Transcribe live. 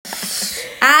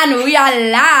And we are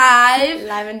live.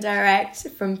 Live and direct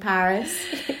from Paris.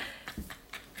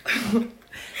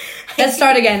 Let's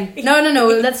start again. No.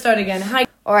 Let's start again. Hi.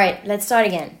 All right, let's start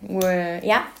again. We're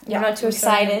not too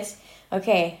excited.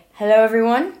 Okay. Hello,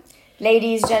 everyone.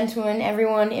 Ladies, gentlemen,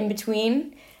 everyone in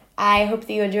between. I hope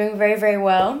that you're doing very, very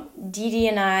well. Didi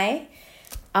and I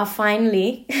are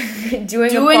finally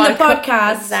doing the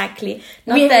podcast. Exactly.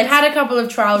 We have had a couple of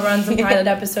trial runs and pilot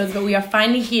episodes, but we are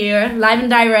finally here, live and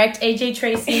direct. AJ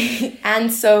Tracy and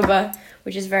sober,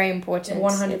 which is very important.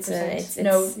 100%.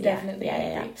 No, definitely.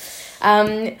 Yeah.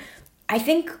 I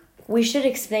think we should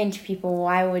explain to people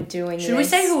why we're doing this. Should we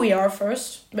say who we are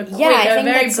first? I think a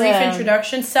very brief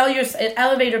introduction. Sell your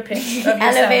elevator pitch of yourself.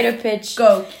 Elevator pitch.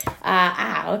 Go.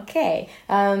 Okay.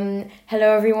 Hello,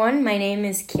 everyone. My name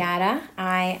is Chiara.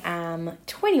 I am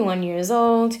 21 years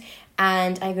old,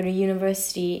 and I go to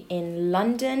university in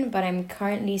London, but I'm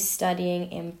currently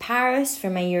studying in Paris for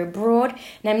my year abroad,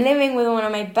 and I'm living with one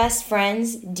of my best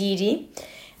friends, Didi,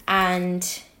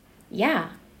 and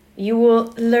you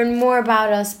will learn more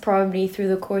about us probably through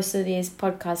the course of these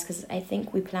podcasts, because I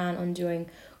think we plan on doing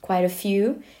quite a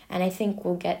few, and I think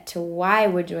we'll get to why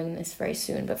we're doing this very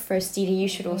soon. But first, Didi, you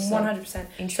should also 100%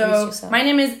 introduce yourself. My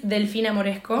name is Delfina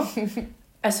Moresco.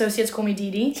 Associates call me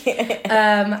Didi.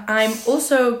 I'm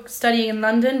also studying in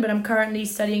London, but I'm currently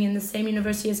studying in the same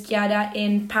university as Chiara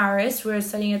in Paris. We're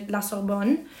studying at La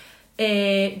Sorbonne.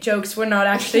 Jokes, we're not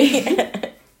actually.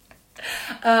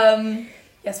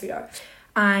 Yes, we are.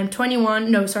 I'm 20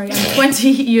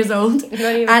 years old.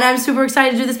 And I'm super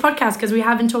excited to do this podcast because we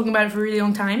have been talking about it for a really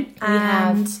long time. We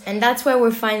have. And that's why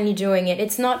we're finally doing it.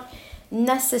 It's not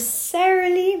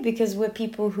necessarily because we're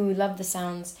people who love the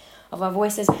sounds of our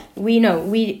voices. We know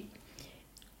we're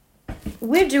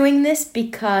doing this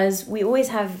because we always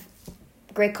have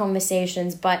great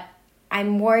conversations, but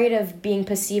I'm worried of being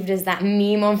perceived as that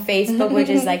meme on Facebook, which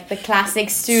is like the classic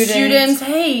students.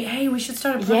 Hey, we should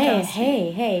start a podcast.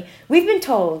 Hey. We've been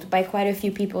told by quite a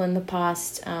few people in the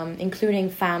past, including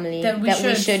family, that we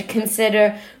should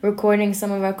consider recording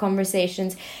some of our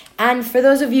conversations. And for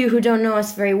those of you who don't know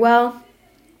us very well,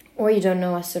 or you don't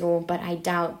know us at all, but I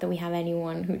doubt that we have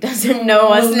anyone who doesn't know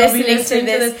us listening to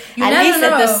this. At least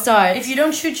at the start. If you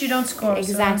don't shoot, you don't score.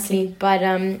 Exactly. So but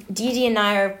Didi and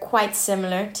I are quite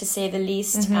similar, to say the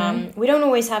least. Mm-hmm. We don't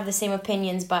always have the same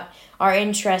opinions, but our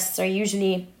interests are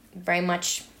usually very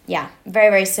much,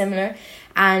 very, very similar.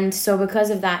 And so because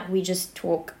of that, we just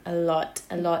talk a lot.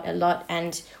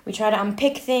 And we try to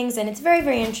unpick things. And it's very,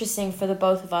 very interesting for the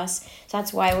both of us. So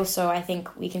that's why also I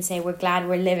think we can say we're glad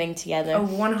we're living together.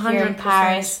 100%. Here in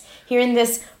Paris. Here in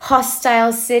this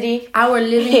hostile city. Our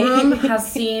living room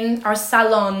has seen, has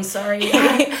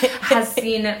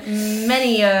seen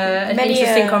many an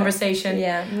interesting conversation.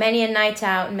 Yeah, many a night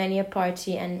out, many a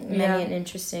party, and many an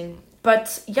interesting...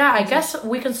 But I guess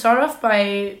we can start off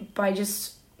by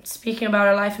just... speaking about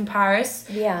our life in Paris.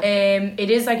 It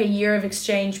is like a year of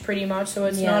exchange pretty much, so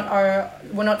it's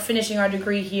we're not finishing our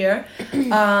degree here.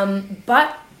 But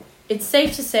it's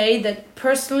safe to say that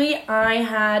personally I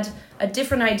had a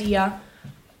different idea.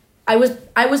 I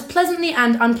was pleasantly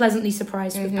and unpleasantly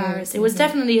surprised with Paris. It was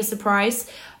definitely a surprise.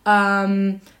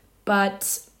 But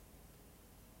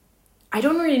I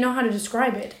don't really know how to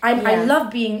describe it. I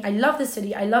love the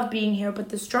city. I love being here, but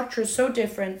the structure is so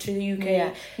different to the UK.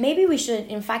 Yeah. Maybe we should,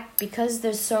 in fact, because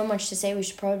there's so much to say, we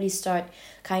should probably start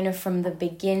kind of from the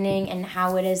beginning and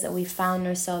how it is that we found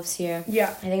ourselves here.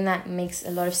 Yeah. I think that makes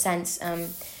a lot of sense.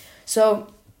 So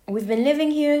we've been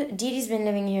living here. Didi's been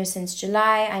living here since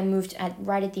July. I moved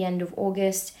right at the end of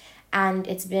August. And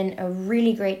it's been a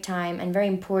really great time and very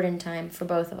important time for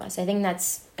both of us. I think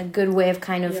that's a good way of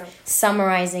kind of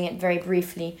summarizing it very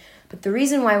briefly. But the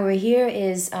reason why we're here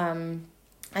is,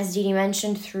 as Didi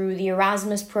mentioned, through the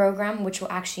Erasmus program, which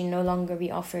will actually no longer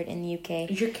be offered in the UK.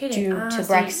 You're kidding. Due to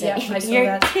Brexit. Yeah, I saw You're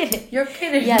that. kidding. You're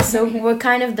kidding. Yeah, so we're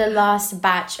kind of the last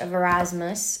batch of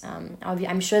Erasmus.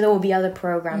 I'm sure there will be other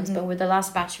programs, but we're the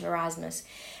last batch of Erasmus.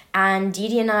 And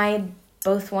Didi and I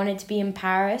both wanted to be in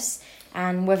Paris.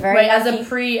 And we're very lucky.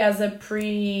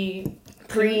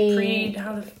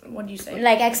 What do you say?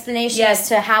 Like explanation as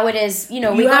to how it is.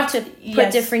 We have to put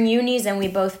different unis, and we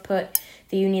both put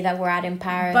the uni that we're at in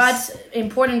Paris. But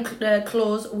important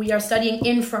clause: we are studying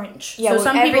in French. Yeah, so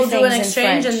some people do an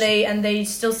exchange and they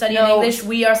still study in English.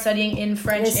 We are studying in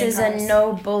French. This is Paris. A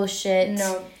no bullshit.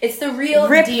 No, it's the real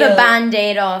rip deal. The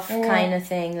Band-Aid off kind of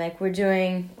thing. Like we're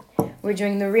doing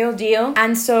the real deal.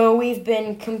 And so we've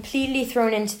been completely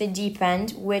thrown into the deep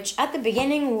end, which at the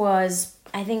beginning was,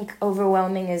 I think,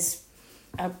 overwhelming is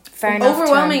a fair enough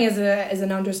overwhelming term. is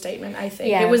an understatement, I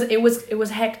think. It was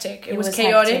hectic. It was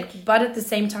chaotic, hectic. But at the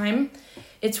same time,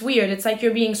 it's weird. It's like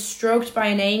you're being stroked by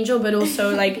an angel, but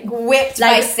also like whipped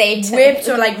by Satan. Whipped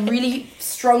or like really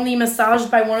strongly massaged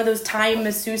by one of those Thai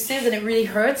masseuses, and it really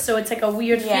hurts. So it's like a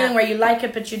weird feeling where you like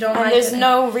it, but you don't like it. And there's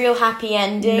no real happy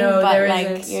ending. No, but there like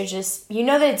isn't. you're just, you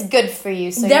know that it's good for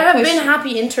you. So there have been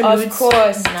happy interludes. Of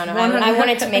course. No, I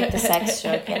wanted to make the sex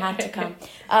joke. It had to come.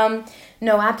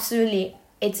 No, absolutely.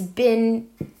 It's been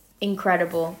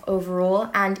incredible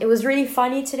overall, and it was really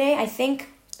funny today. I think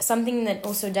something that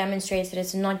also demonstrates that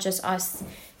it's not just us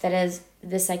that has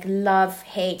this like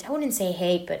love-hate, I wouldn't say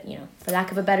hate, but you know, for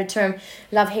lack of a better term,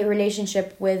 love-hate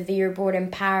relationship with the year board in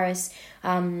Paris.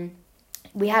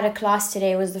 We had a class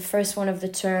today, it was the first one of the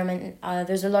term, and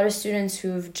there's a lot of students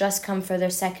who've just come for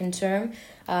their second term,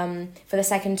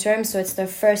 so it's their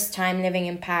first time living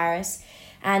in Paris,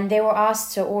 and they were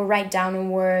asked to all write down a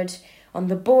word on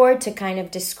the board to kind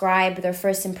of describe their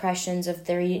first impressions of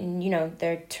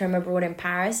their term abroad in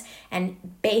Paris, and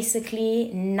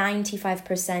basically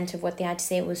 95% of what they had to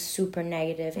say was super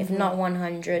negative, if not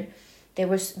 100. They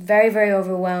were very, very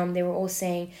overwhelmed. They were all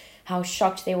saying how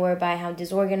shocked they were by how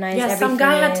disorganized everything is. Some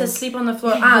guy had to sleep on the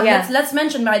floor. Let's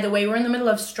mention, by the way, we're in the middle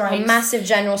of strikes. A massive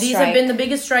general strike. These have been the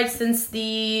biggest strikes since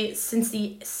the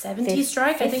 70s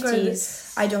strike, 50s, I think.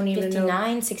 I don't even 59,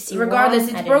 know. 59, 61. Regardless,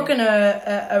 it's broken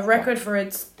a record for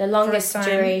its the longest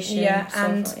duration.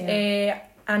 Yeah,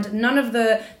 and none of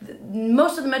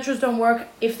most of the metros don't work.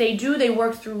 If they do, they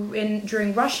work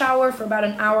during rush hour for about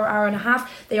an hour and a half.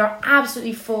 They are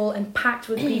absolutely full and packed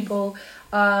with people.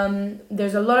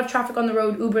 There's a lot of traffic on the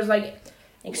road. Uber's like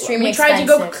extremely expensive. We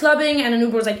tried to go clubbing and an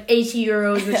Uber was like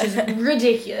 €80, which is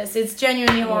ridiculous. It's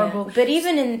genuinely horrible. Yeah.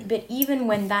 But even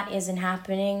when that isn't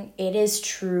happening, it is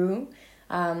true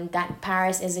that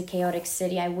Paris is a chaotic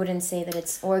city. I wouldn't say that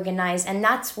it's organized, and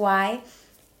that's why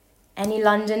any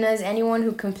Londoners, anyone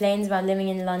who complains about living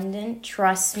in London,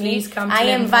 trust me, I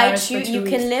invite you. You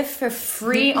can live for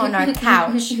free on our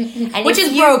couch, and which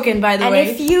is broken, by the way. And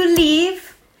if you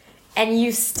leave, and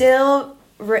you still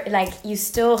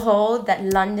hold that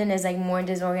London is like more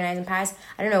disorganized than Paris,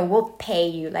 I don't know. We'll pay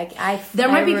you. There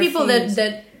might be people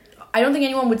that I don't think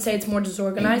anyone would say it's more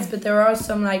disorganized, but there are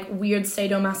some like weird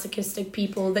sadomasochistic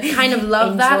people that kind of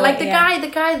love that. Like the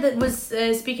guy that was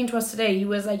speaking to us today, he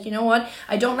was like, you know what?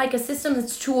 I don't like a system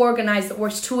that's too organized, that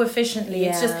works too efficiently.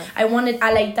 It's just, I want it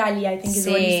alla Italia, I think is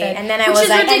what he said. And then which is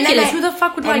like, ridiculous. Who the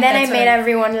fuck would like that? And then I made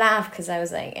everyone laugh because I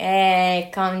was like, hey,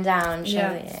 calm down.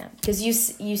 Because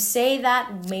you say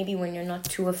that maybe when you're not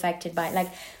too affected by it. Like,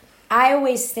 I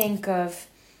always think of,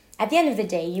 at the end of the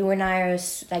day, you and I are,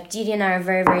 like Didi and I are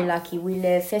very, very lucky. We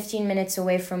live 15 minutes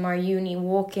away from our uni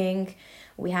walking.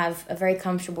 We have a very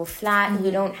comfortable flat. Mm-hmm. We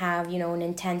don't have, an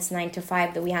intense 9 to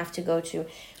 5 that we have to go to.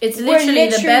 It's literally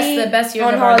the best years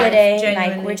on of our holiday. Life,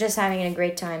 genuinely. We're just having a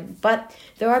great time. But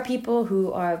there are people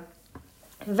who are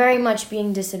very much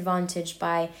being disadvantaged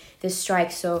by this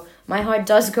strike. So my heart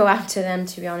does go out to them,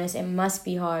 to be honest. It must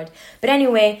be hard. But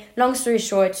anyway, long story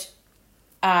short,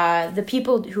 the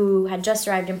people who had just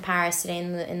arrived in Paris today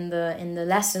in the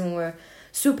lesson were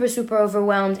super, super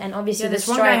overwhelmed, and obviously the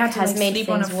strike has made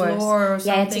things worse.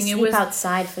 Yeah, had to sleep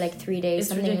outside for like 3 days.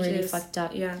 Something ridiculous. Really fucked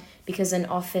up. Yeah. Because an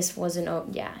office wasn't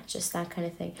open. Yeah, just that kind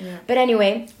of thing. Yeah. But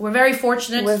anyway, we're very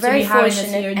fortunate to be having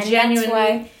this here.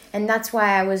 Genuinely. And that's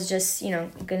why I was just,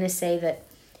 gonna say that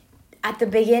at the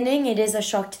beginning it is a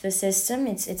shock to the system.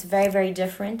 It's very, very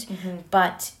different. Mm-hmm.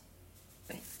 But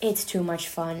it's too much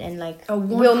fun, and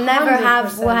we'll never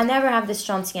have this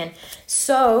chance again.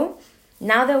 So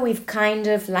now that we've kind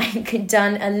of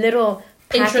done a little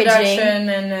introduction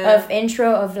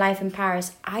intro of life in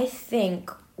Paris, I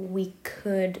think we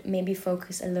could maybe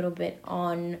focus a little bit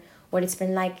on what it's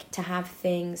been like to have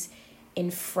things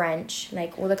in French,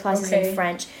 like all the classes in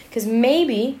French, because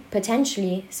maybe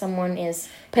potentially someone is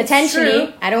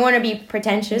I don't want to be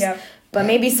pretentious. Yeah. But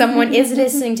maybe someone is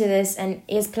listening to this and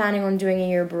is planning on doing a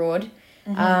year abroad.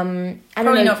 Mm-hmm.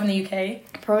 Probably not from the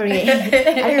UK. Probably.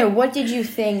 I don't know. What did you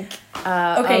think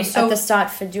at the start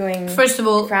for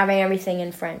having everything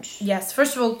in French? Yes.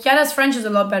 First of all, Chiara's French is a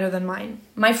lot better than mine.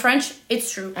 My French, it's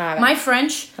true. Right. My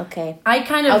French,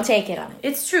 I'll take it on.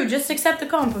 It's true. Just accept the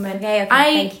compliment. Okay.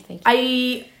 Thank you.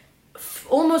 I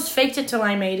almost faked it till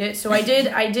I made it. So I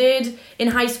did in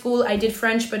high school, I did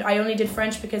French, but I only did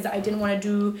French because I didn't want to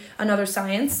do another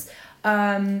science.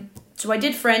 So I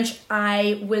did French.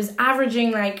 I was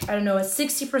averaging a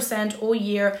 60% all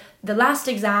year. The last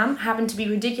exam happened to be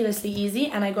ridiculously easy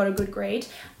and I got a good grade.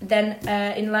 Then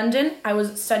in London, I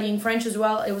was studying French as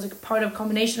well. It was a part of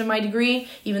combination of my degree.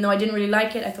 Even though I didn't really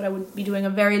like it, I thought I would be doing a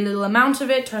very little amount of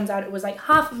it. Turns out it was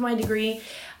half of my degree.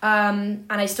 and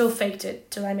I still faked it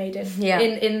till I made it. Yeah.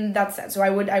 In that sense, so I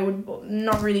would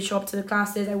not really show up to the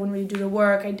classes. I wouldn't really do the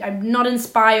work. I'm not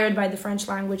inspired by the French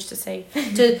language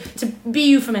to be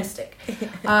euphemistic.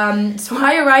 So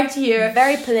I arrived here.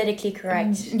 Very politically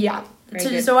correct. Yeah.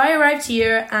 So I arrived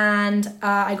here and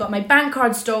I got my bank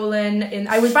card stolen.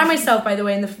 I was by myself, by the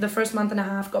way, in the first month and a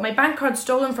half. Got my bank card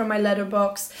stolen from my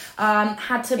letterbox.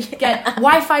 Had to get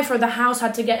Wi-Fi for the house.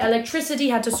 Had to get electricity.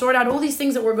 Had to sort out all these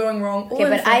things that were going wrong. Okay,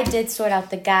 but I did sort out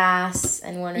the gas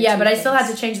and one or two but things. I still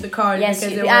had to change the card. Yes,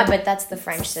 but that's the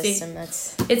French system.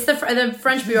 It's the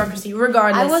French bureaucracy.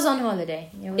 Regardless, I was on holiday.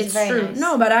 It's very true. Nice.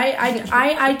 No, but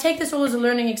I take this all as a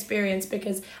learning experience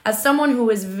because as someone who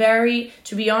is very,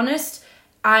 to be honest,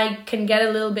 I can get a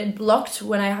little bit blocked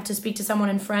when I have to speak to someone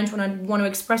in French, when I want to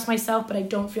express myself, but I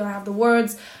don't feel I have the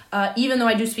words. Even though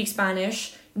I do speak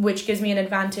Spanish, which gives me an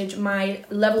advantage, my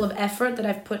level of effort that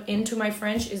I've put into my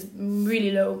French is really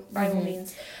low, by all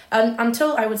means.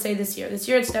 Until, I would say, this year. This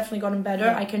year, it's definitely gotten better.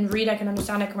 I can read, I can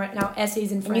understand, I can write now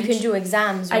essays in French. And you can do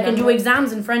exams, remember? I can do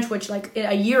exams in French, which, like,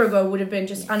 a year ago would have been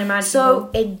just unimaginable. So,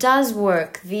 it does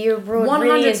work. The year road 100%.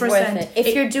 Really is worth it.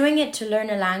 If you're doing it to learn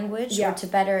a language or to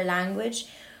better a language,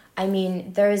 I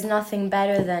mean, there is nothing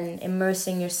better than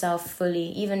immersing yourself fully,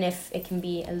 even if it can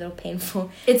be a little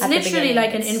painful. It's literally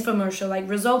like an infomercial. Like,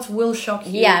 results will shock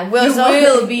you. Yeah, you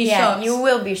will be shocked. You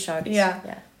will be shocked.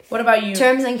 Yeah. What about you?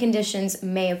 Terms and conditions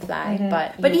may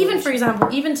apply, but even, for example,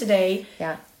 even today,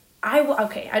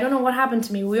 I don't know what happened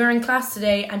to me. We were in class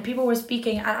today and people were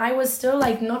speaking and I was still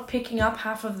like not picking up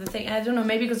half of the thing. I don't know,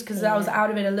 maybe because I was out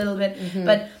of it a little bit.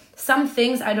 But some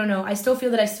things, I don't know. I still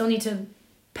feel that I still need to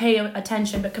pay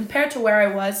attention, but compared to where I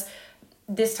was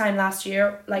this time last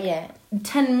year,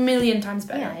 10 million times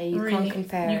better. Yeah, you can't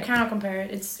compare it. You cannot compare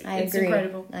it. It's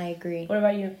incredible. I agree. What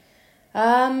about you?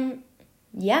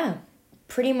 Yeah,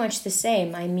 pretty much the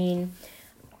same. I mean,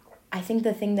 I think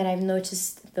the thing that I've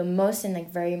noticed the most and like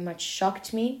very much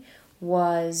shocked me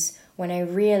was when I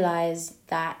realized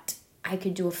that I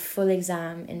could do a full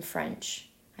exam in French.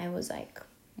 I was like,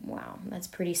 wow, that's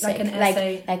pretty sick. Like an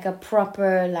essay. Like a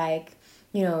proper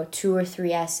 2 or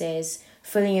 3 essays,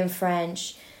 fully in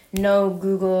French, no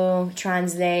Google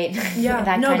Translate. Yeah,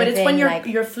 but it's when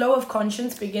your flow of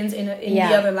conscience begins in the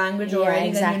other language already,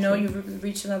 exactly. Then you've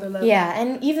reached another level. Yeah,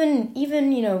 and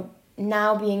even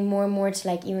now being more and more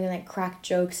to even crack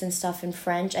jokes and stuff in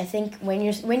French. I think when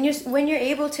you're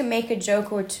able to make a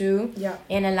joke or two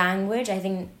in a language, I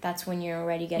think that's when you're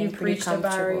already getting pretty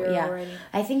comfortable. Already.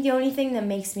 I think the only thing that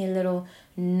makes me a little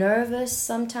nervous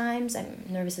sometimes,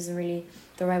 nervous isn't really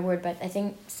the right word, but I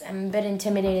think I'm a bit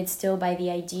intimidated still by the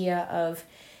idea of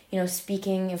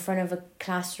speaking in front of a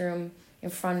classroom in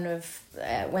front of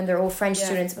when they're all French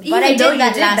students. But I did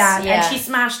that and she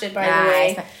smashed it, by the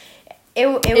way.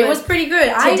 It was pretty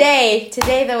good.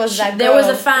 Today there was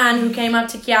a fan who came up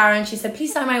to Chiara and she said,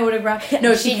 "Please sign my autograph."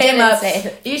 No, she came up.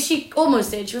 She almost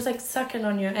did. She was like sucking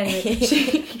on you. Anyway,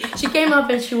 she came up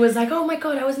and she was like, "Oh my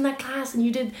god, I was in that class and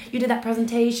you did that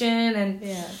presentation." And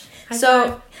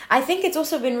so I think it's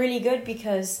also been really good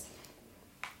because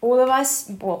all of us,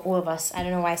 I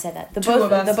don't know why I said that. The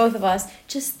both of us,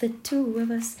 just the two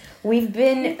of us. We've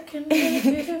been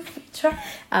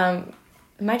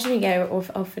imagine you get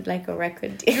offered a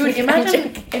record deal. Dude,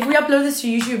 imagine if we upload this to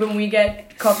YouTube and we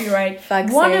get copyright.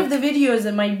 One of the videos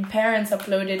that my parents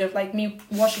uploaded of me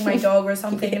washing my dog or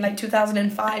something in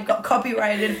 2005 got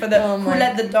copyrighted for the Who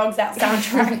Let the Dogs Out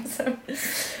soundtrack. So,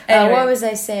 anyway. What was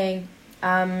I saying?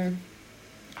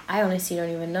 I honestly don't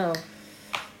even know.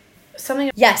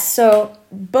 Yes, so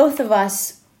both of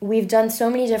us, we've done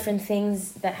so many different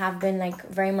things that have been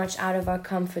very much out of our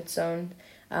comfort zone.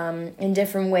 In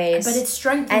different ways, but it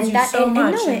strengthens you so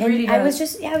much. It really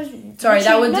does. Sorry,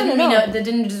 that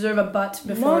didn't deserve a but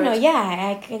before.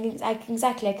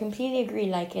 I completely agree.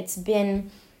 It's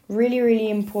been really, really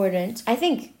important. I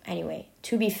think, anyway,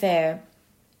 to be fair,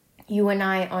 you and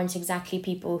I aren't exactly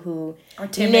people who are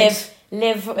timid.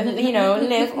 live. We're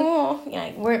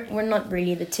not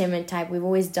really the timid type. We've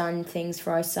always done things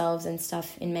for ourselves and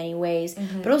stuff in many ways,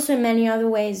 but also in many other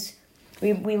ways.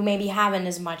 We maybe haven't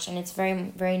as much, and it's very,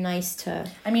 very nice to...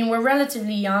 I mean, we're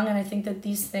relatively young, and I think that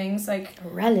these things,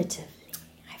 Relatively?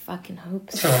 I fucking hope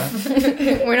so.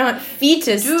 We're not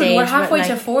fetus Dude, stage, we're halfway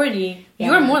to 40. Yeah.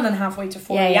 You're more than halfway to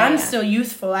 40. I'm still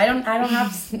youthful. I don't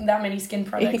have that many skin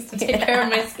products to take care of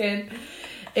my skin.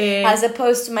 As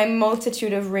opposed to my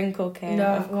multitude of wrinkle care.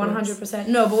 No, 100%.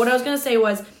 No, but what I was going to say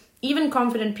was, even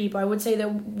confident people, I would say that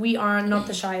we are not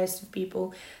the shyest of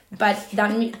people. But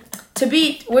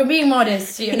we're being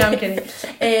modest. No, I'm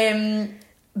kidding.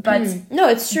 But no,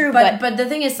 it's true. But the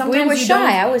thing is, sometimes we were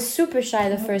shy. I was super shy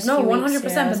the first. No, few 100%. Weeks,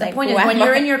 but the point is, when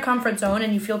you're in your comfort zone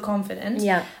and you feel confident,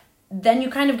 then you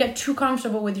kind of get too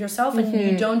comfortable with yourself, and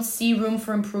you don't see room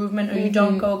for improvement, or you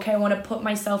don't go, okay, I want to put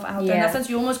myself out there. In that sense,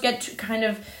 you almost get to kind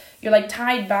of, you're like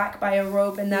tied back by a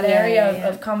rope in that area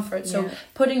of comfort. So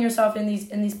putting yourself in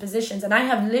these positions, and I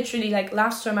have literally, like,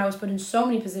 last term I was put in so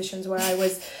many positions where I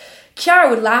was. Chiara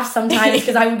would laugh sometimes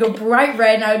because I would go bright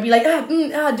red and I would be like,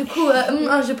 du coup,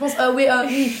 je pense, oui,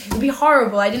 it'd be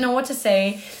horrible. I didn't know what to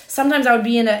say. Sometimes I would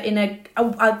be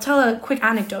I'll tell a quick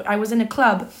anecdote. I was in a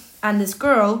club and this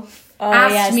girl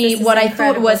asked me what I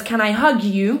thought was, can I hug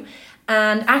you?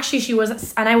 And actually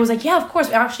and I was like, yeah, of course.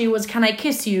 Actually, it was, can I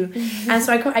kiss you? And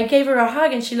so I gave her a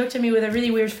hug and she looked at me with a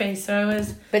really weird face. So it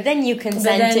was. But then you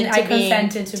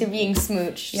consented to being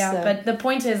smooched. Yeah, so. But the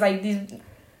point is, like, these.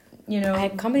 I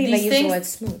can't believe I used the word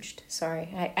smooched. Sorry,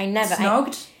 I never.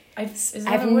 Snogged?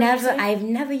 I've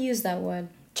never used that word.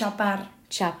 Chapar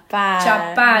is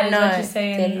what you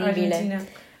say in Argentina.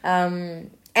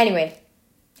 Anyway,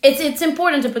 it's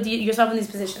important to put yourself in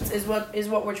these positions. Is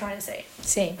what we're trying to say.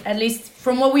 See, at least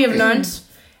from what we have learned,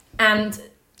 and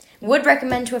would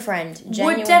recommend to a friend.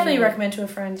 Would definitely recommend to a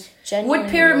friend. Would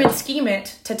pyramid scheme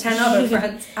it to 10 other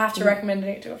friends after recommending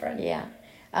it to a friend. Yeah,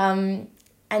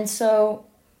 and so.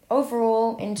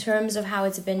 Overall, in terms of how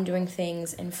it's been doing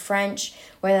things in French,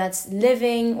 whether that's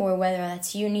living or whether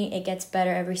that's uni, it gets better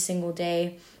every single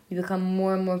day. You become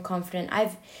more and more confident.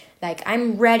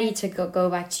 I'm ready to go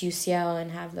back to UCL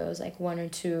and have those like 1 or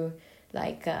 2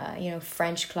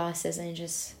 French classes and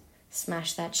just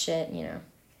smash that shit,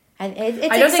 And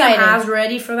it's I don't think I'm as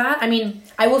ready for that. I mean,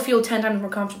 I will feel 10 times more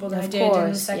comfortable than I did in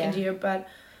the second year, but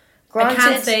I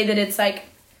can't say that it's like.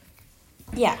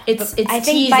 Yeah, it's I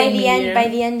think by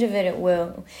the end of it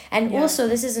will. And also,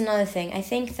 this is another thing. I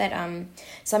think that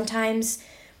sometimes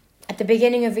at the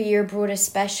beginning of a year abroad,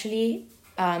 especially,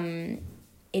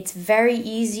 it's very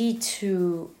easy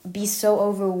to be so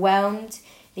overwhelmed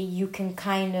that you can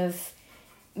kind of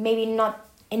maybe not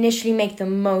initially make the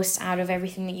most out of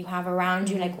everything that you have around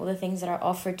you, like all the things that are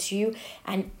offered to you,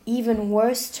 and even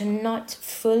worse, to not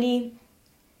fully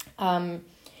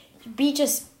be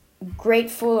just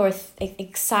grateful or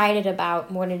excited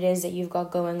about what it is that you've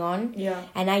got going on. Yeah.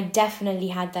 And I definitely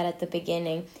had that at the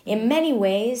beginning. In many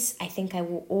ways, I think I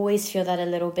will always feel that a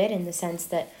little bit, in the sense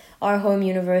that our home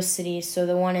university, so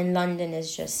the one in London,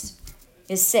 is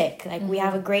sick. Like, we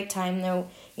have a great time though.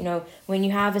 When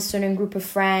you have a certain group of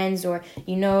friends, or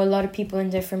a lot of people in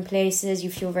different places,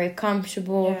 you feel very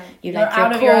comfortable. Yeah. You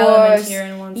like your course.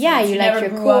 You like your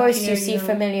course. Here, you see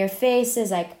familiar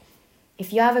faces. Like,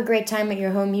 if you have a great time at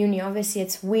your home uni, obviously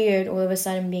it's weird all of a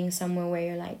sudden being somewhere where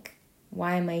you're like,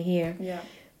 why am I here? Yeah.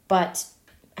 But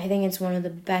I think it's one of the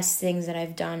best things that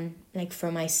I've done, like,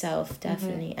 for myself,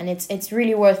 definitely. And it's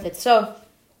really worth it. So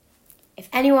if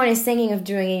anyone is thinking of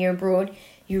doing a year abroad,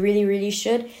 you really, really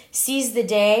should. Seize the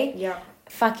day. Yeah.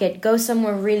 Fuck it. Go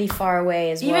somewhere really far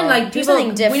away as well. Even like do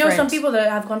something different. We know some people that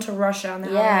have gone to Russia and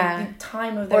they have like the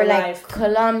time of their life. Or like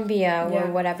Colombia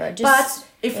or whatever. But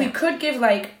if we could give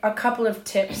like a couple of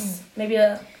tips, maybe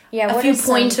a few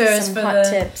pointers some for hot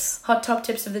tips. Hot top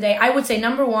tips of the day. I would say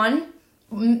number 1,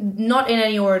 not in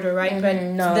any order, right? But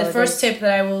the first tip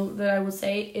that I will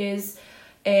say is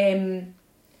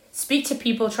speak to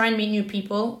people, try and meet new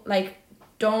people. Like,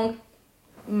 don't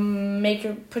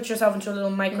put yourself into a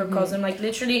little microcosm. Like,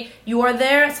 literally, you are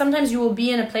there. Sometimes you will be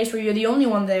in a place where you're the only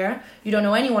one there. You don't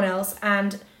know anyone else,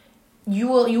 and you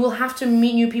will have to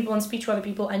meet new people and speak to other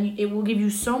people, and it will give you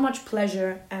so much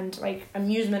pleasure and like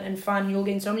amusement and fun. You'll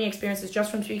gain so many experiences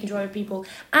just from speaking to other people.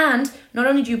 And not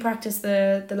only do you practice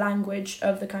the language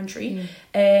of the country,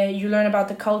 you learn about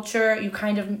the culture. You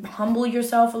kind of humble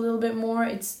yourself a little bit more.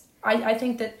 I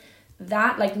think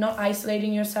that like not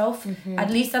isolating yourself,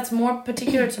 at least that's more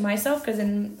particular to myself, because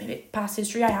in past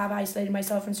history I have isolated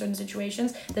myself in certain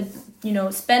situations. That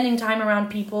spending time around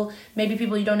people, maybe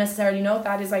people you don't necessarily know,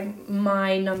 that is like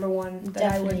my number 1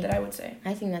 that I would say.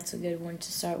 I think that's a good one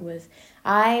to start with.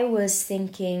 I was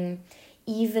thinking,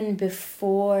 even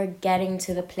before getting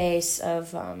to the place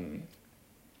of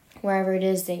wherever it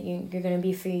is that you're going to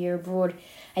be for your year abroad,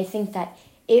 I think that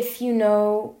if you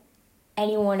know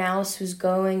anyone else who's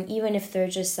going, even if they're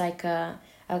just like an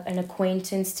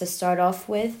acquaintance to start off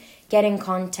with, get in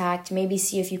contact, maybe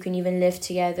see if you can even live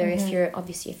together. If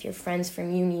you're friends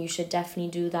from uni, you should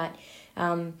definitely do that,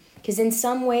 because in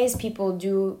some ways people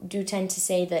do tend to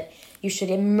say that you should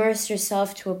immerse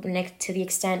yourself to the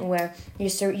extent where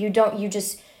you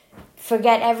just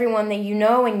forget everyone that you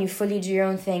know and you fully do your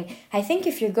own thing. I think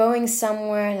if you're going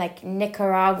somewhere like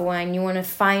Nicaragua and you want to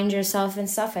find yourself and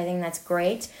stuff, I think that's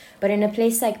great. But in a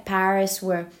place like Paris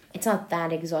where it's not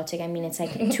that exotic, I mean, it's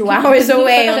like 2 hours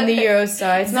away on the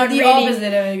Eurostar. It's not the really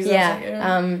opposite of exotic.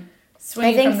 Yeah.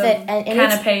 Swinging I think from that the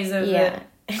canapes of the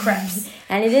crepes.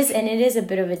 and it is a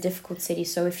bit of a difficult city.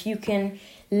 So if you can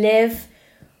live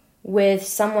with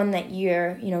someone that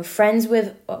you're, you know, friends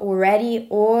with already,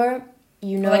 or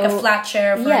you know, like a flat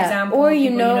share, for example, or you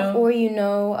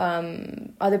know,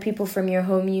 other people from your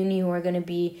home uni who are going to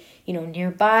be, you know,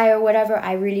 nearby or whatever,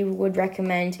 I really would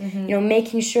recommend, you know,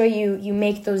 making sure you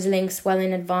make those links well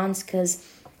in advance, because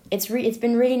it's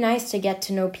been really nice to get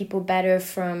to know people better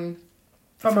from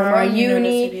our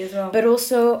uni as well. But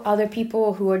also other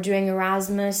people who are doing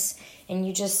Erasmus, and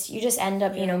you just end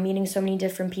up, you know, meeting so many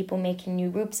different people, making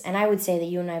new groups. And I would say that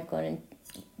you and I have gotten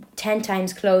 10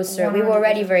 times closer. 100%. We were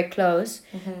already very close,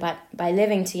 but by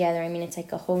living together, I mean, it's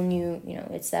like a whole new, you know,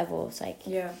 it's level. It's like...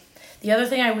 Yeah. The other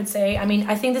thing I would say, I mean,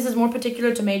 I think this is more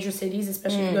particular to major cities,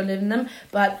 especially if you live in them,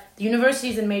 but the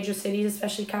universities in major cities,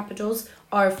 especially capitals,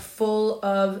 are full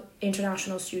of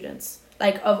international students.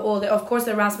 Like, of course,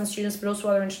 the Erasmus students, but also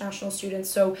other international students.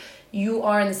 So you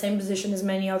are in the same position as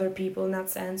many other people in that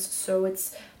sense. So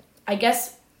it's, I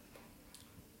guess,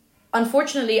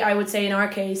 unfortunately, I would say in our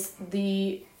case,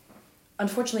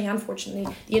 unfortunately,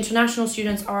 the international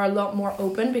students are a lot more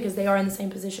open because they are in the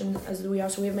same position as we are.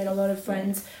 So we've made a lot of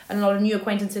friends and a lot of new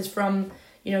acquaintances from,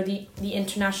 you know, the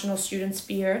international student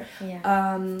sphere.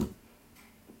 Yeah.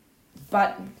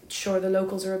 But sure, the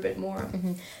locals are a bit more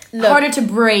harder to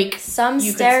break. Some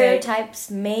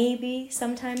stereotypes maybe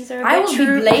sometimes are a bit I will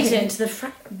true. be blatant.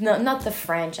 No, not the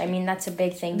French. I mean, that's a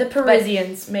big thing. The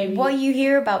Parisians, maybe. What you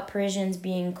hear about Parisians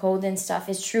being cold and stuff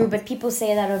is true, but people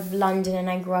say that of London, and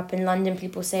I grew up in London.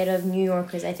 People say it of New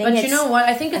Yorkers. I think. But you know what?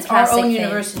 I think it's our own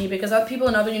university, because people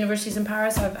in other universities in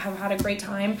Paris have had a great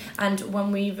time, and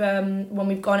when we've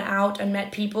gone out and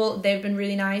met people, they've been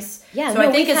really nice. Yeah, so I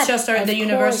think it's just the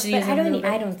universities.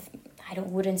 I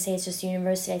wouldn't say it's just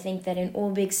university. I think that in all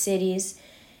big cities,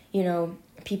 you know,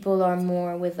 people are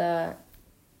more with a,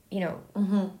 you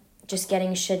know, just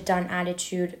getting shit done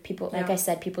attitude. People, like I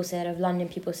said, people say that of London,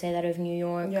 people say that of New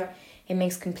York. Yeah. It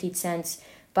makes complete sense.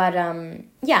 But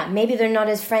yeah, maybe they're not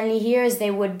as friendly here as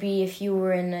they would be if you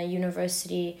were in a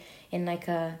university in like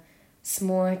a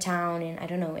smaller town in, I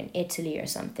don't know, in Italy or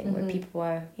something, where people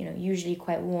are, you know, usually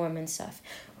quite warm and stuff.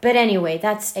 But anyway,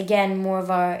 that's again more of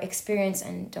our experience,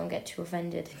 and don't get too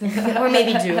offended. Or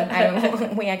maybe do. I don't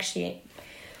know. We actually...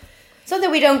 So that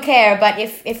we don't care, but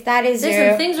if that is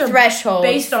your things are threshold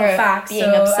based on facts, being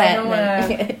so upset, I don't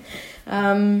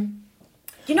wanna...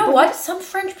 You know what? Some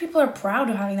French people are proud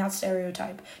of having that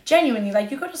stereotype. Genuinely,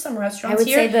 like you go to some restaurants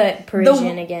here. I would say the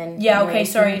Parisian again. Yeah, okay,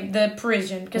 sorry, the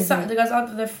Parisian, because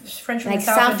the French from like the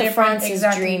south of France is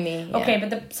dreamy. Yeah. Okay,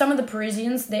 but some of the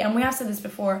Parisians, and we have said this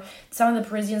before, some of the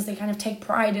Parisians, they kind of take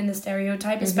pride in the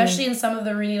stereotype, especially in some of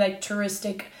the really like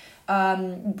touristic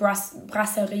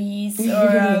brasseries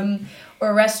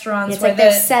or restaurants it's where like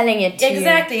they're selling it to you.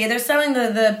 They're selling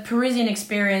the Parisian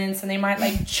experience, and they might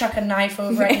like chuck a knife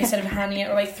over it instead of handing it,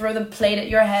 or like throw the plate at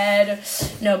your head.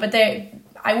 No, but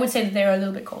I would say that they're a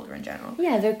little bit colder in general.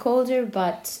 Yeah, they're colder,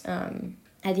 but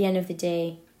at the end of the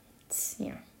day, it's,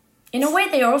 yeah. In a way,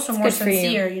 they are also more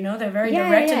sincere, you know? They're very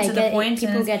direct and to the point.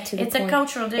 People get to the point. It's a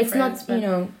cultural difference. It's not, you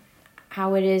know,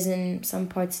 how it is in some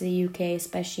parts of the UK,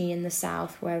 especially in the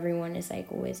south, where everyone is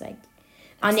like always like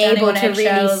unable to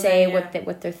really say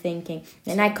what they're thinking,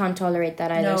 and I can't tolerate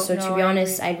that either. To be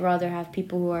honest, I'd rather have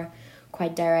people who are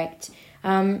quite direct.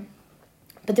 But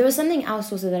there was something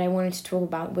else also that I wanted to talk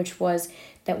about, which was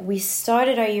that we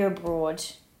started our year abroad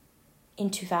in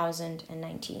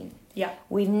 2019. Yeah,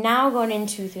 we've now gone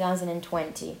into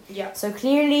 2020. Yeah, so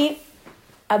clearly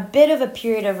a bit of a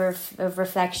period of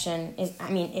reflection is,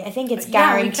 I mean, I think it's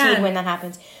guaranteed when that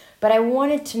happens. But I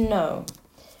wanted to know,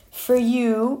 for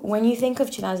you, when you think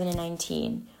of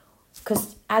 2019,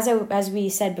 because as we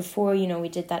said before, you know, we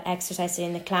did that exercise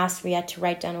in the class where you had to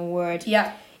write down a word.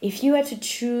 Yeah. If you had to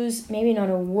choose, maybe not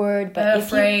a word, but a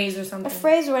phrase or something. A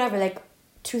phrase or whatever, like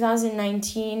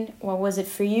 2019, what was it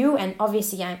for you? And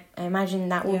obviously, I imagine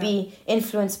that will be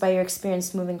influenced by your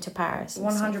experience moving to Paris.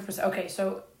 100%. Okay,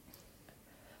 so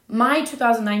my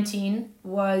 2019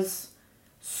 was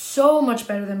so much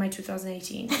better than my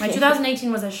 2018. My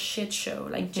 2018 was a shit show.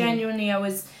 Like, genuinely, I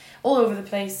was all over the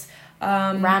place.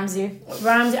 Ramsey.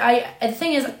 The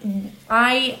thing is,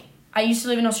 I I used to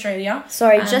live in Australia.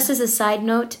 Sorry, just as a side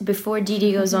note, before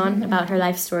Didi goes on about her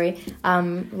life story,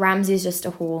 Ramsey is just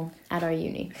a hall at our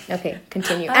uni. Okay,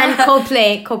 continue. And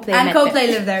Coldplay and Coldplay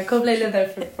lived there. Coldplay lived there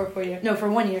for 4 years. No, for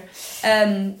 1 year.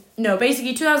 No,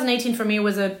 basically 2018 for me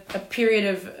was a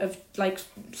period of like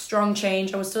strong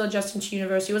change. I was still adjusting to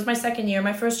university. It was my second year.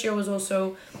 My first year was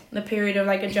also a period of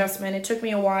like adjustment. It took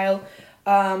me a while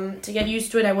to get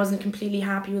used to it. I wasn't completely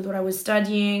happy with what I was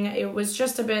studying. It was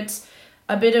just a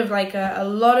bit of like a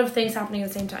lot of things happening at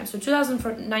the same time. So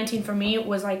 2019 for me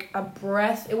was like a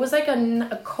breath. It was like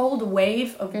a cold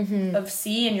wave of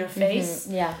sea in your face.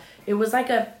 Yeah. It was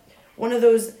like one of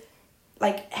those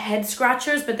like head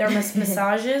scratchers, but they're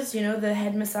massages, you know, the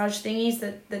head massage thingies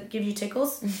that give you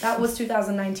tickles. That was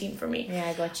 2019 for me. Yeah,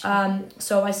 I got you.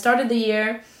 So I started the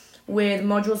year with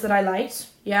modules that I liked.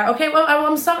 Yeah, okay, well,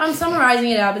 I'm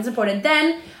summarizing it up. It's important.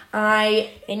 Then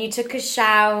you took a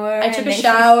shower. I took a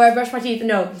shower, I brushed my teeth.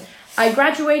 No, I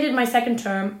graduated my second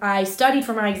term. I studied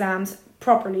for my exams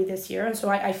properly this year, and so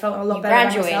I felt a lot better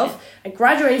about myself. I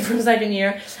graduated from second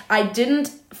year. I didn't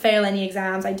fail any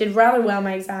exams. I did rather well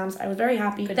my exams. I was very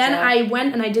happy. Good then job. I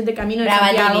went and I did the Camino de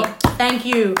Santiago. Thank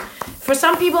you. For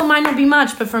some people it might not be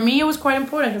much, but for me it was quite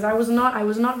important because I was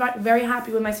not very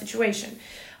happy with my situation.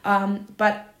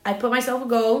 But I put myself a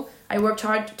goal. I worked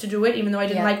hard to do it, even though I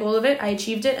didn't like all of it. I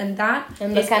achieved it, and the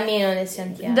Camino de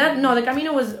Santiago. The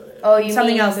Camino was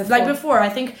something else. Like before, I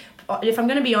think, if I'm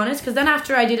going to be honest, because then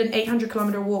after I did an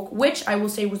 800-kilometer walk, which I will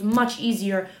say was much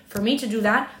easier for me to do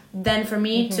that than for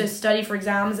me to study for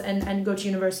exams and go to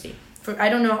university. I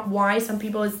don't know why some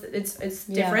people it's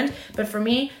different, but for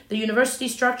me, the university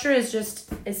structure is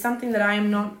something that I am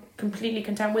not completely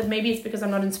content with. Maybe it's because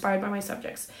I'm not inspired by my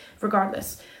subjects.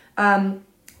 Regardless,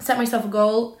 set myself a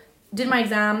goal. Did my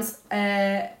exams,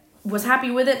 was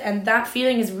happy with it, and that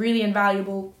feeling is really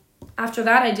invaluable. After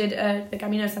that, I did the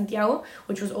Camino de Santiago,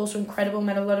 which was also incredible,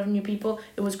 met a lot of new people.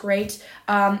 It was great.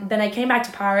 Then I came back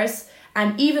to Paris,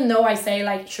 and even though I say,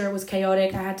 like, sure, it was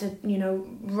chaotic, I had to, you know,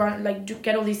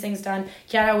 get all these things done.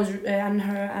 Chiara was, and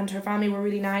her family were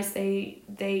really nice. They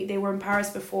were in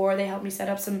Paris before. They helped me set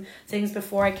up some things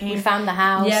before I came. We found the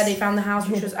house. Yeah, they found the house,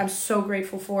 which I'm so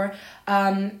grateful for.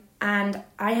 And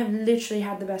I have literally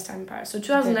had the best time in Paris. So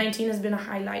 2019 has been a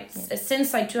highlight.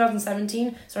 Since like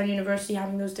 2017, starting university,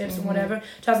 having those dips and whatever,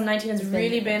 2019 has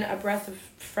really been a breath of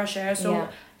fresh air. So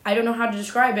I don't know how to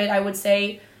describe it. I would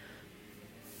say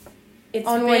it's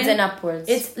onwards and upwards.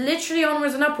 It's literally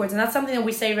onwards and upwards. And that's something that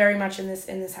we say very much in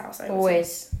this house.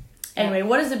 Always. Anyway,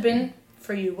 what has it been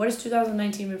for you? What has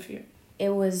 2019 been for you? It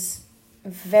was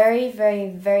very,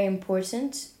 very, very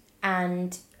important.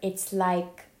 And it's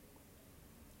like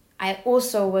I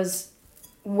also was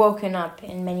woken up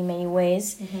in many, many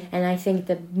ways. And I think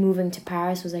that moving to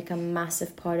Paris was like a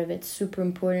massive part of it. Super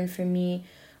important for me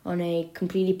on a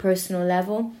completely personal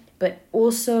level. But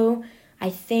also, I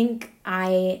think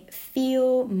I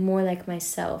feel more like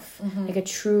myself. Like a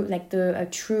true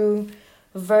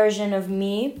version of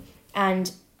me.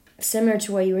 And similar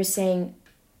to what you were saying,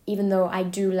 even though I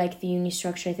do like the uni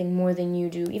structure, I think more than you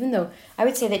do. Even though I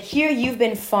would say that here you've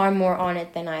been far more on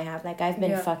it than I have. Like I've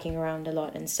been fucking around a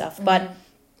lot and stuff. But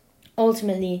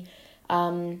ultimately,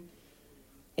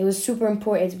 it was super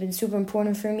important. It's been super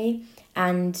important for me.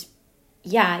 And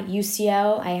yeah,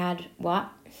 UCL, I had what?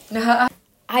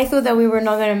 I thought that we were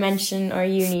not going to mention our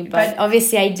uni, but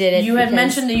obviously I did it. You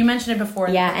mentioned it before.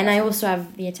 Yeah, and I also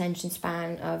have the attention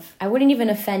span of... I wouldn't even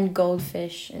offend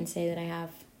Goldfish and say that I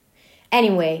have...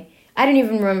 Anyway, I don't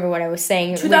even remember what I was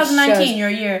saying. 2019, your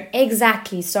year.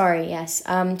 Exactly, sorry, yes.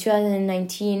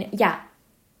 2019, yeah.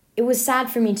 It was sad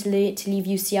for me to leave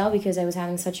UCL because I was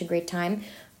having such a great time.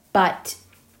 But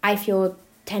I feel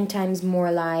 10 times more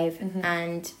alive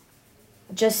and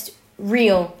just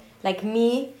real. Like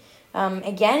me,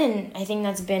 again, and I think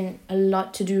that's been a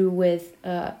lot to do with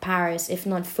Paris, if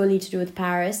not fully to do with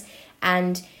Paris.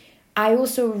 And I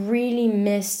also really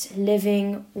missed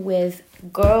living with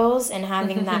girls and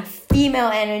having that female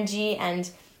energy,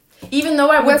 and even though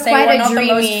I would say we're not the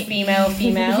most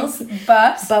females,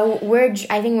 but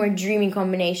I think we're a dreamy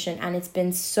combination, and it's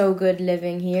been so good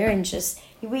living here, and just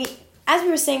as we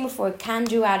were saying before,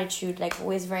 can-do attitude, like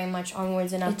always very much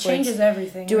onwards and upwards. It changes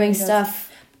everything. Doing stuff.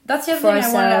 That's the other thing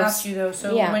I wanted to ask you though.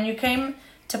 So when you came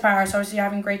to Paris, obviously you're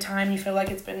having a great time. You feel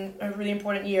like it's been a really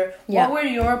important year. Yeah. What were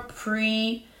your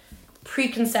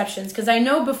preconceptions? Because I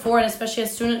know before, and especially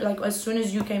as soon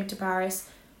as you came to Paris,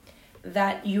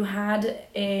 that you had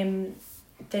I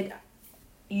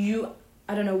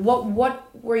don't know,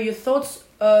 what were your thoughts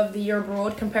of the year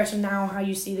abroad compared to now how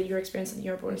you see that your experience of the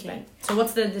year abroad has been? So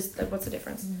what's the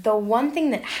difference? The one thing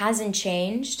that hasn't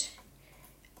changed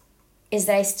is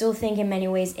that I still think in many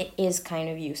ways it is kind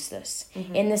of useless.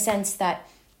 In the sense that,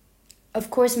 of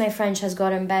course, my French has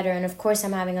gotten better, and of course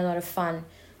I'm having a lot of fun.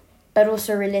 But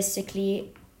also,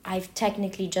 realistically, I've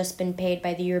technically just been paid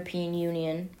by the European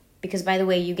Union. Because, by the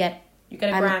way, you get a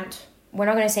grant. We're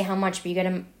not going to say how much, but you get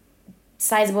a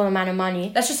sizable amount of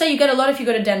money. Let's just say you get a lot if you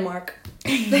go to Denmark.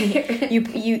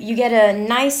 you get a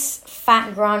nice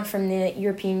fat grant from the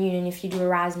European Union if you do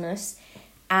Erasmus.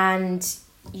 And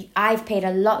I've paid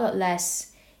a lot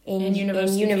less in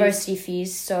university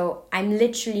fees, so I'm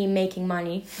literally making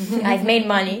money. I've made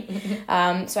money.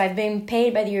 So I've been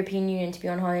paid by the European Union to be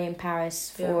on holiday in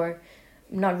Paris for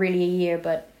not really a year,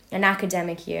 but an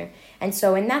academic year. And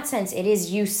so in that sense, it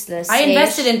is useless. I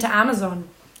invested into Amazon.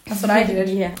 That's what I did.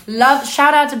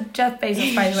 Shout out to Jeff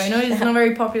Bezos, by the way. I know he's not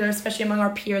very popular, especially among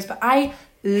our peers, but I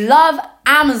love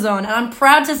Amazon, and I'm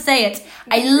proud to say it.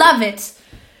 I love it.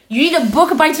 You need a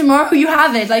book by tomorrow, you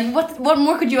have it. Like, what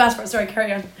more could you ask for? Sorry,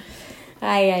 carry on.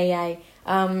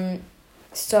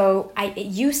 So,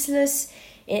 useless,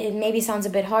 it maybe sounds a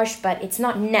bit harsh, but it's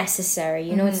not necessary.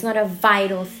 You know, it's not a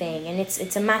vital thing. And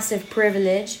it's a massive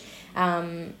privilege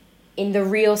in the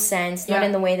real sense, not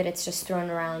in the way that it's just thrown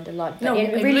around a lot. But no,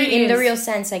 it really in the real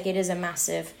sense, like, it is a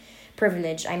massive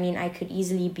privilege. I mean, I could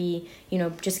easily be, you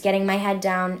know, just getting my head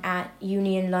down at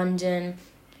uni in London,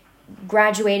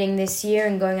 graduating this year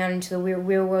and going out into the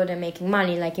real world and making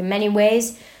money. Like, in many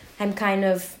ways, I'm kind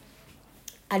of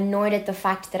annoyed at the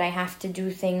fact that I have to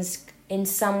do things in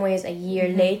some ways a year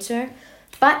later.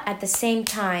 But at the same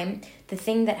time, the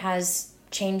thing that has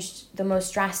changed the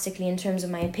most drastically in terms of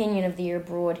my opinion of the year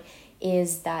abroad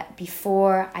is that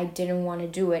before I didn't want to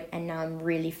do it, and now I'm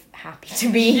really happy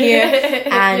to be here.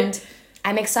 And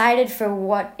I'm excited for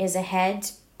what is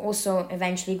ahead. Also,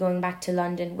 eventually going back to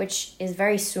London, which is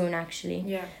very soon,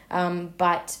 actually.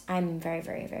 But I'm very,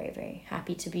 very, very, very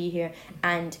happy to be here.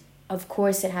 And, of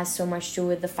course, it has so much to do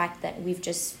with the fact that we've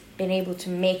just been able to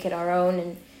make it our own.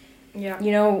 And,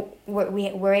 you know,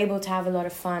 we're able to have a lot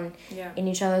of fun in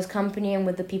each other's company and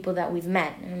with the people that we've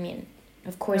met. I mean,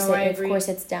 of course, of course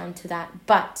it's down to that.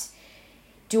 But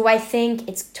do I think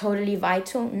it's totally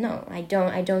vital? No, I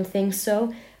don't think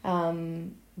so.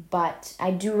 But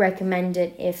I do recommend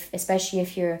it especially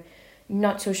if you're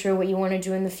not so sure what you want to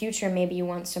do in the future. Maybe you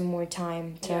want some more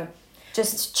time to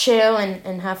just chill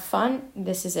and have fun.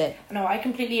 This is it. No, I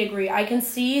completely agree. I can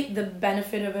see the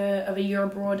benefit of a year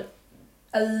abroad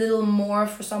a little more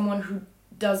for someone who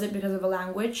does it because of a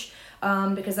language.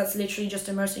 Because that's literally just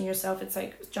immersing yourself. It's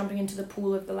like jumping into the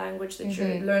pool of the language that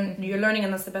you're learning,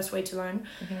 and that's the best way to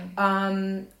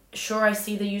learn. Sure, I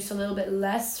see the use a little bit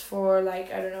less for, like,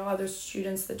 I don't know, other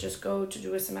students that just go to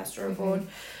do a semester abroad.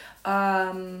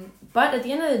 But at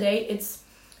the end of the day,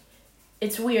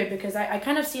 it's weird because I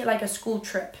kind of see it like a school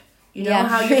trip. You know,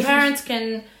 how your parents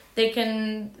they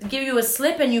can give you a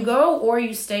slip and you go, or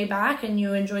you stay back and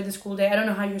you enjoy the school day. I don't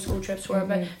know how your school trips were,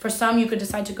 but for some you could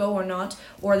decide to go or not.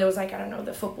 Or there was, like, I don't know,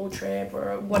 the football trip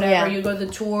or whatever. You go to the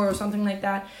tour or something like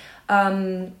that.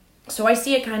 So I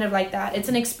see it kind of like that. It's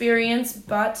an experience,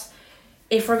 but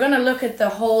if we're going to look at the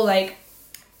whole, like,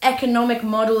 economic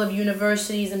model of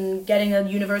universities and getting a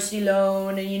university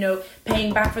loan and, you know,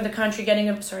 paying back for the country,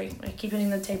 I keep hitting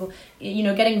the table, you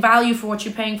know, getting value for what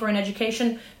you're paying for in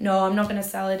education, no, I'm not going to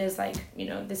sell it as, like, you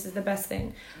know, this is the best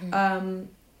thing.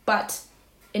 But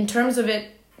in terms of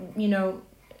it, you know,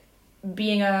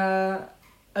 being a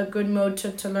good mode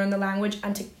to learn the language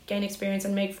and to gain experience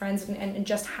and make friends and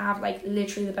just have, like,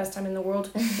 literally the best time in the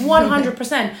world,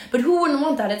 100%. But who wouldn't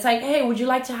want that? It's like, hey, would you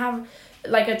like to have,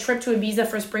 like, a trip to Ibiza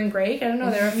for spring break? I don't know,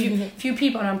 there are a few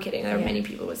people, no, I'm kidding, there are many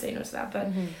people who would say no to that,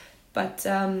 but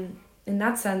in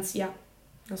that sense,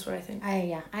 that's what I think.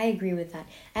 I agree with that.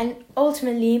 And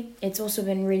ultimately, it's also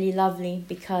been really lovely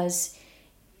because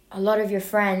a lot of your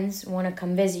friends want to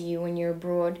come visit you when you're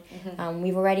abroad.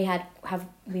 We've already had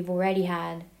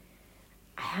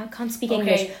I can't speak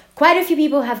English. Quite a few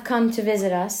people have come to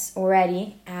visit us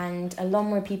already, and a lot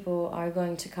more people are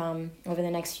going to come over the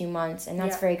next few months, and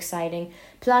that's very exciting.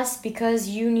 Plus, because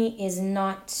uni is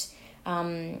not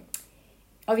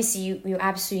obviously you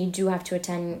absolutely do have to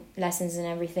attend lessons and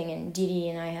everything, and Didi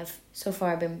and I have so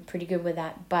far been pretty good with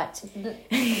that, but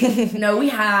no, we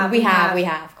have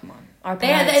come on.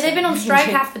 They've been on strike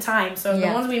half the time, so the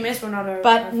ones we missed were not our...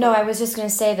 But no, I was just going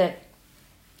to say that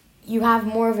you have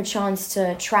more of a chance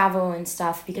to travel and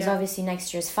stuff, because obviously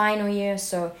next year is final year,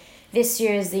 so this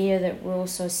year is the year that we're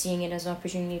also seeing it as an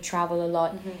opportunity to travel a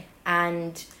lot.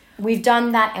 And we've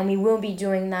done that, and we will be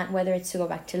doing that, whether it's to go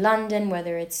back to London,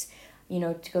 whether it's, you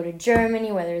know, to go to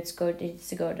Germany, whether it's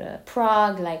to go to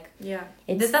Prague, like...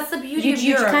 That's the beauty of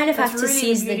Europe. You kind of have to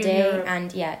seize the day,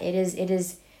 and it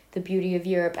is the beauty of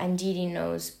Europe, and Didi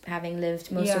knows, having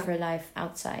lived most of her life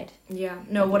outside. Yeah.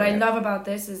 No, what I love about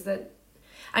this is that,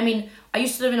 I mean, I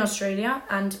used to live in Australia,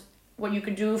 and what you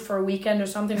could do for a weekend or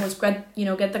something was get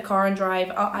the car and drive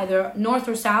either north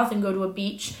or south and go to a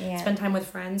beach, spend time with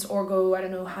friends, or go, I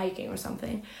don't know, hiking or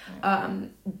something.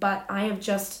 But I have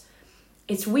just,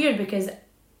 it's weird because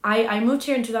I moved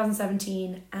here in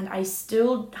 2017, and I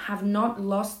still have not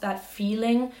lost that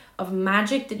feeling of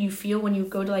magic that you feel when you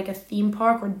go to like a theme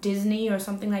park or Disney or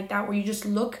something like that, where you just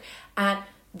look at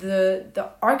the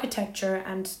architecture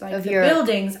and like of the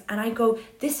buildings, and I go,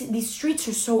 these streets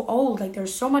are so old, like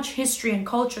there's so much history and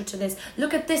culture to this.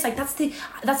 Look at this, like that's the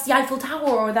Eiffel Tower,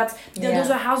 or that's those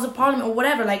are Houses of Parliament or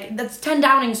whatever, like that's 10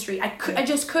 Downing Street. I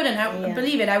just couldn't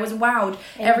believe it. I was wowed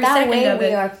every second of it.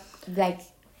 We are like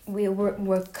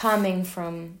we're coming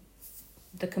from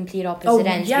the complete opposite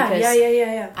ends.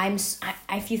 Because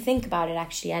if you think about it,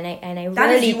 actually, and I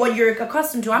that is what you're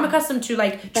accustomed to. I'm accustomed to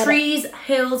like trees,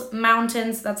 hills,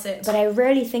 mountains. That's it. But I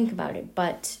rarely think about it.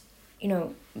 But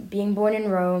being born in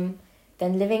Rome,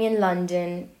 then living in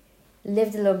London,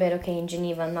 lived a little bit in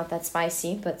Geneva, not that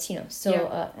spicy, but still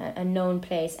a known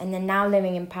place, and then now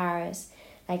living in Paris.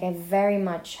 Like I very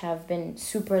much have been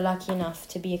super lucky enough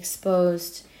to be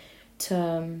exposed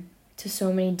to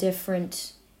so many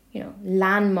different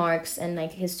landmarks and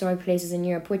like historic places in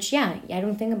Europe, which I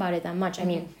don't think about it that much. I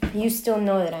mean, you still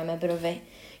know that I'm a bit of a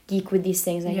geek with these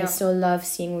things. Like I still love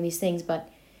seeing all these things, but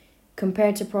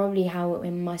compared to probably how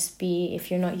it must be if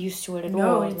you're not used to it at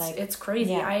all, it's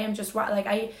crazy. I am just like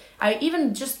I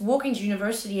even just walking to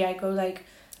university, I go like,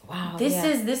 wow,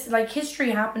 this like history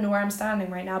happened to where I'm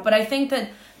standing right now. But I think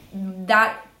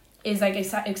that is like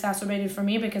exacerbated for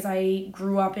me because I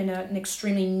grew up in an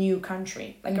extremely new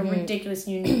country, like a ridiculous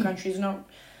new country. There's not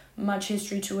much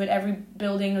history to it. Every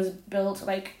building was built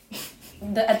like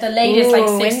at the latest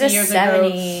 60 years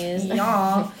 70s.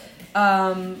 Ago.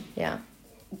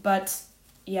 But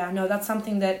that's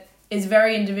something that is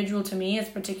very individual to me.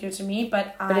 It's particular to me,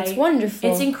 but it's wonderful.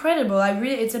 It's incredible.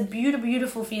 It's a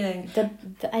beautiful feeling.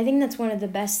 I think that's one of the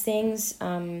best things.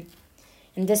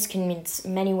 And this can in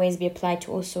many ways be applied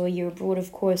to also a year abroad,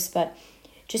 of course, but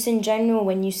just in general,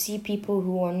 when you see people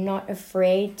who are not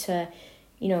afraid to,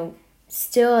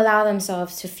 still allow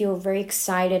themselves to feel very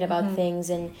excited about things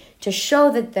and to show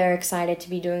that they're excited to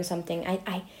be doing something.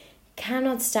 I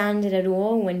cannot stand it at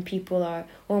all when people are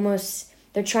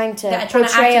they're trying to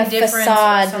portray a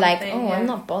facade like, I'm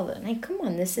not bothered. Like, come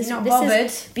on, this is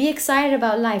be excited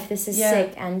about life. This is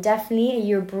sick. And definitely a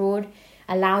year abroad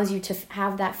allows you to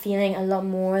have that feeling a lot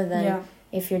more than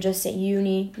if you're just at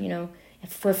uni,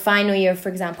 for final year, for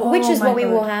example, which is what we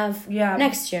will have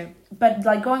next year. But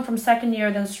like going from second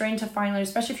year then straight into final year,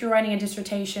 especially if you're writing a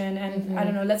dissertation and I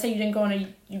don't know, let's say you didn't go on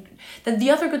the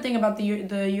other good thing about the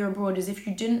year abroad is if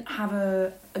you didn't have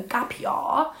a gap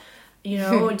year,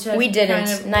 we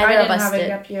didn't. Neither of us did. A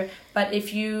gap year, but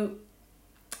if you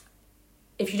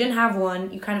didn't have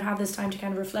one, you kind of have this time to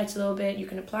kind of reflect a little bit. You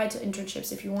can apply to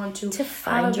internships if you want to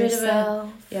find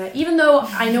yourself. Even though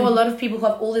I know a lot of people who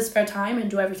have all this spare time and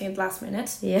do everything at the last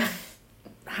minute. Yeah.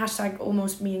 #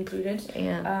 almost me included.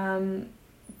 Yeah.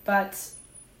 But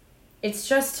it's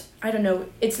just, I don't know.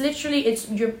 It's literally,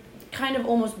 you're kind of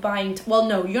almost buying. Well,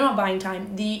 no, you're not buying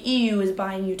time. The EU is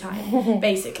buying you time,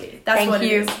 basically. That's what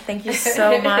it is. Thank you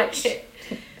so much.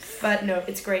 But no,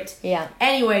 it's great. Yeah.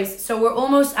 Anyways, so we're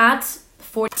almost at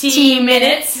 14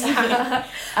 minutes.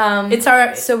 It's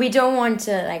our. So we don't want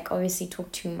to obviously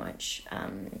talk too much.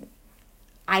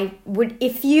 I would,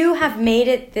 if you have made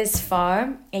it this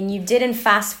far and you didn't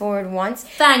fast forward once,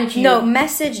 thank you. No,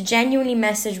 genuinely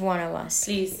message one of us.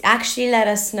 Please. Actually let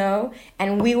us know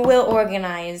and we will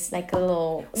organize a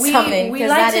little something because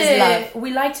that is love.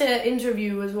 We like to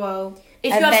interview as well.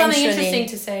 If you have something interesting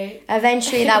to say.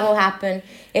 Eventually that will happen.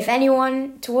 If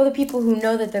anyone, to all the people who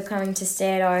know that they're coming to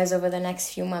stay at ours over the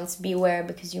next few months, beware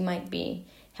because you might be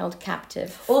held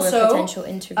captive for a potential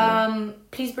interview.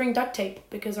 Please bring duct tape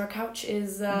because our couch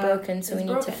is broken, so we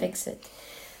need to fix it.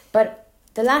 But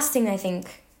the last thing I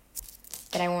think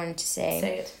that I wanted to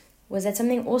say was that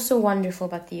something also wonderful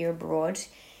about the year abroad,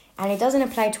 and it doesn't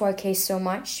apply to our case so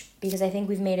much because I think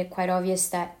we've made it quite obvious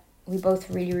that we both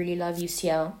really, really love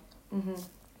UCL.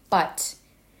 But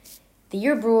the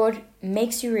year abroad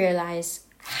makes you realize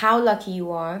how lucky you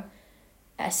are,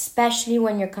 especially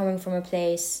when you're coming from a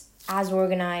place as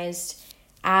organized,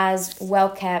 as well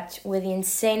kept, with the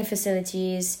insane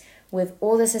facilities, with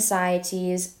all the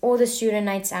societies, all the student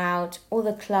nights out, all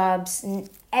the clubs, and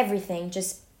everything,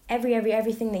 just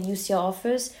everything that UCL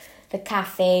offers, the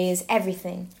cafes,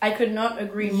 everything. I could not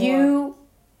agree more. You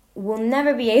will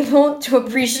never be able to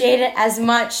appreciate it as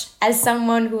much as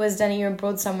someone who has done a year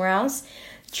abroad somewhere else.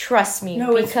 Trust me,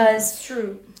 no, because it's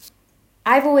true.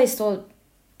 I've always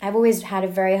had a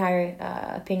very high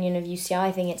opinion of UCL.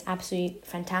 I think it's absolutely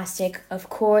fantastic. Of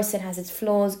course, it has its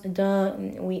flaws. Duh,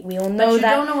 we all know that. But you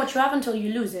don't know what you have until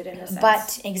you lose it, in a sense.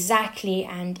 But exactly,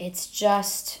 and it's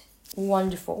just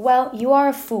wonderful. Well, you are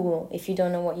a fool if you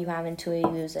don't know what you have until you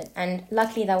lose it. And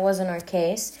luckily, that wasn't our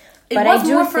case. But I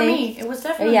do more for me. It was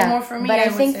definitely more for me. But I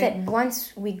think that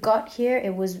once we got here,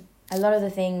 it was a lot of the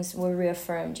things were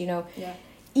reaffirmed. You know,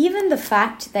 even the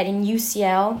fact that in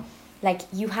UCL, like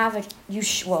you have a you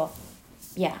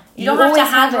don't have to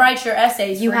handwrite your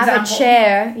essays. You for have example. a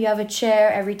chair. You have a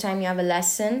chair every time you have a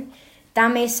lesson.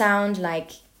 That may sound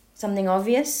like something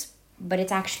obvious, but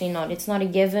it's actually not. It's not a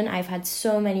given. I've had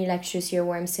so many lectures here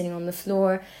where I'm sitting on the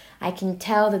floor. I can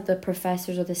tell that the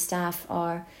professors or the staff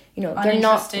are, you know, they're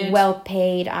not well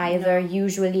paid either. No.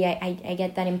 Usually I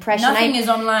get that impression. Nothing is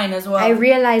online as well. I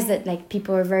realize that like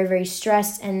people are very, very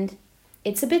stressed, and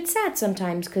it's a bit sad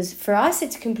sometimes because for us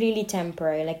it's completely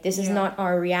temporary. Like this is not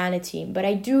our reality. But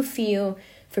I do feel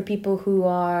for people who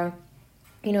are,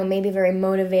 you know, maybe very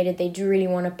motivated, they do really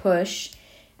want to push,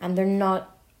 and they're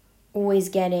not always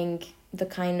getting the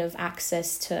kind of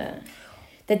access to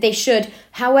that they should.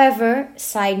 However,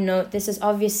 side note, this is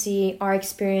obviously our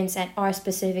experience at our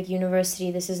specific university.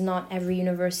 This is not every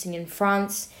university in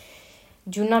France.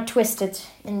 Do not twist it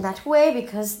in that way,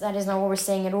 because that is not what we're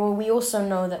saying at all. We also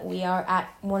know that we are at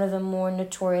one of the more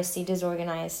notoriously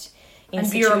disorganized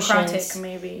institutions and bureaucratic,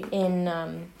 maybe,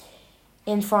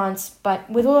 in France. But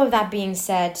with all of that being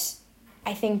said,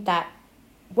 I think that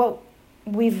what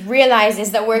we've realized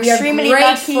is that we're extremely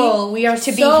lucky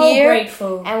to be here,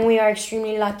 grateful. And we are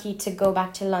extremely lucky to go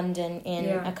back to London in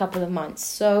a couple of months.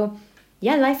 So,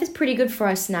 yeah, life is pretty good for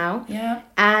us now. Yeah,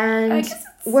 and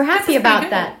we're happy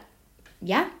about that.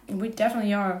 Yeah, we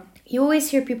definitely are. You always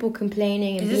hear people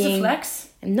complaining and is this a flex?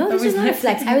 No, this is not a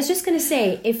flex. I was just gonna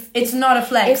say it's not a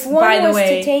flex. By the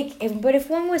way,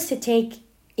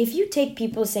 if you take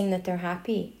people saying that they're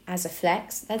happy as a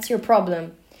flex, that's your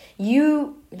problem.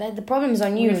 The problem is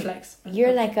on you. Flex.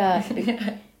 You're like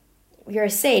you're a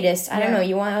sadist. I don't know.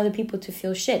 You want other people to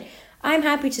feel shit. I'm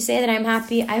happy to say that I'm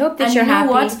happy. I hope that you're happy.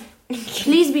 What?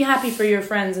 Please be happy for your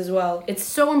friends as well. It's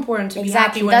so important to be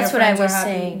happy when your friends are happy.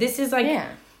 Saying. This is like,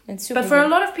 it's super but for good. A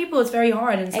lot of people, it's very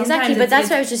hard. And exactly, but that's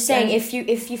what I was just saying.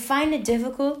 If you find it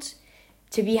difficult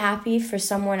to be happy for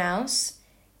someone else,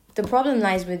 the problem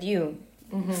lies with you,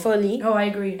 fully. Oh, I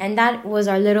agree. And that was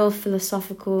our little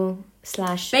philosophical /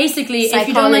 basically, if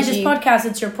you don't like this podcast,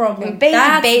 it's your problem.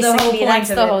 Basically, that's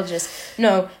the whole gist.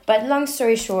 No, but long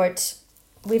story short,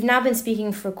 we've now been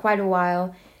speaking for quite a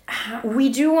while. We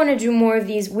do want to do more of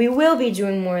these. We will be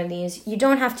doing more of these. You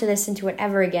don't have to listen to it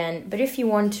ever again. But if you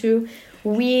want to,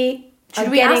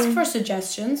 Should we ask for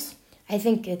suggestions? I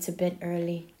think it's a bit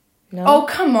early. No? Oh,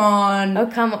 come on. Oh,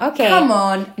 come on. Okay. Come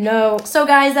on. No. So,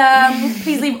 guys,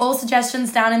 please leave all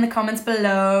suggestions down in the comments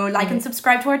below. Like and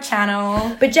subscribe to our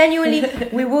channel. But genuinely,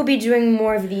 we will be doing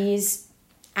more of these.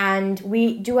 And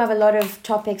we do have a lot of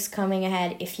topics coming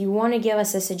ahead. If you want to give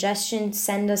us a suggestion,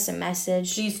 send us a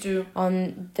message. Please do.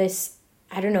 On this,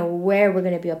 I don't know where we're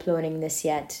going to be uploading this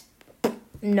yet.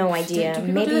 No idea. Do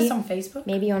people do this on Facebook?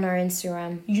 Maybe on our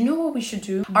Instagram. You know what we should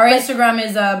do? Our Instagram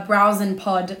is Browsin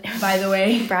Pod, by the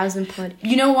way. Browsin Pod.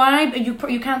 You know why?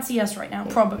 You can't see us right now.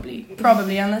 Probably,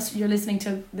 unless you're listening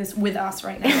to this with us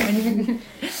right now.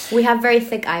 We have very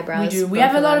thick eyebrows. We do. We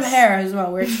have a lot of hair as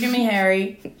well. We're extremely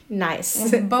hairy.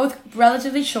 Nice. We're both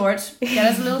relatively short. Get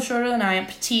us a little shorter than I am.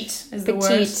 Petite is the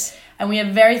word. And we have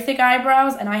very thick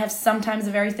eyebrows, and I have sometimes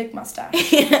a very thick mustache.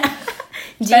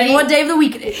 Depending what day of the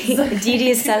week it is.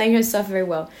 Didi is selling her stuff very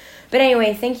well. But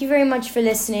anyway, thank you very much for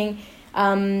listening.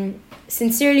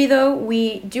 Sincerely, though,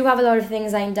 we do have a lot of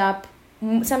things lined up.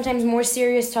 Sometimes more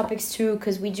serious topics, too,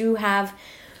 because we do have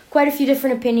quite a few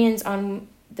different opinions on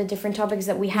the different topics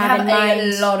that we have in mind.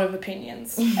 A lot of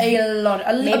opinions. A lot.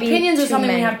 Maybe opinions are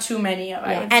something we have too many of.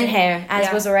 And hair,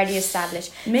 as was already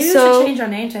established. Maybe we should change our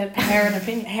name to Hair and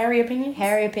Opinion. Hairy Opinions?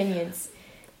 Hairy Opinions.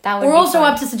 That would We're also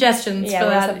fun. up to suggestions for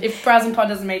that if Browsin Pod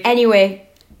doesn't make it. Anyway,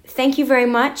 thank you very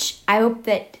much. I hope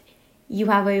that you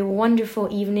have a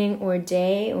wonderful evening or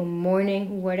day or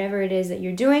morning, whatever it is that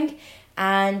you're doing.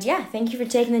 And thank you for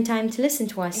taking the time to listen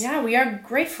to us. Yeah, we are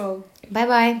grateful.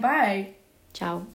 Bye-bye. Bye. Ciao.